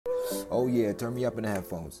Oh yeah, turn me up in the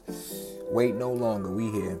headphones. Wait no longer,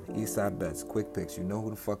 we here. Eastside Bets, quick picks. You know who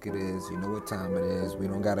the fuck it is. You know what time it is. We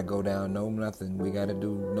don't gotta go down no nothing. We gotta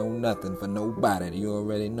do no nothing for nobody. You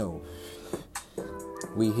already know.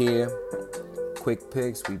 We here. Quick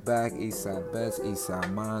picks, we back. Eastside Bets,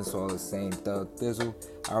 Eastside Minds, all the same Thug Thizzle.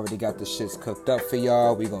 I already got the shits cooked up for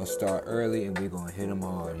y'all. We gonna start early and we gonna hit them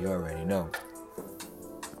hard. You already know.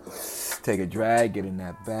 Take a drag, get in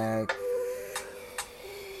that bag.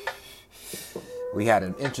 We had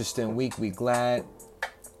an interesting week. We glad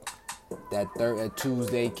that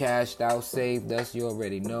Tuesday cashed out, saved us. You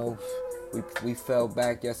already know. We fell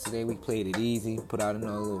back yesterday. We played it easy. Put out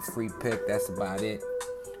another little free pick. That's about it.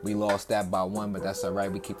 We lost that by 1, but that's all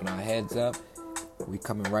right. We keeping our heads up. We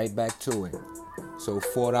coming right back to it. So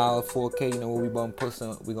 $4, 4K. You know what we gonna put?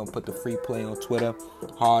 We gonna put the free play on Twitter.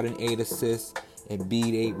 Harden 8 assists,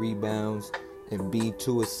 Embiid 8 rebounds, Embiid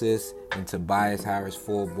 2 assists, and Tobias Harris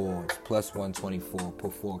 4 boards. Plus 124.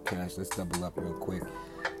 Put 4 cash. Let's double up real quick.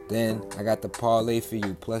 Then I got the parlay for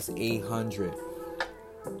you. Plus 800.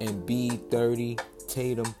 Embiid 30,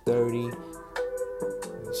 Tatum 30.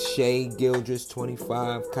 Shea Gildress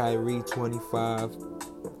 25, Kyrie 25,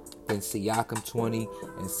 then Siakam 20,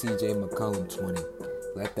 and CJ McCollum 20.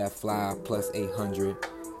 Let that fly, plus 800.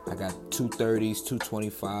 I got 2 30s, 2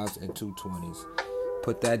 25s, and 2 20s.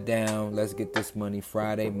 Put that down. Let's get this money.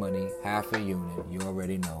 Friday money, half a unit. You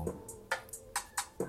already know.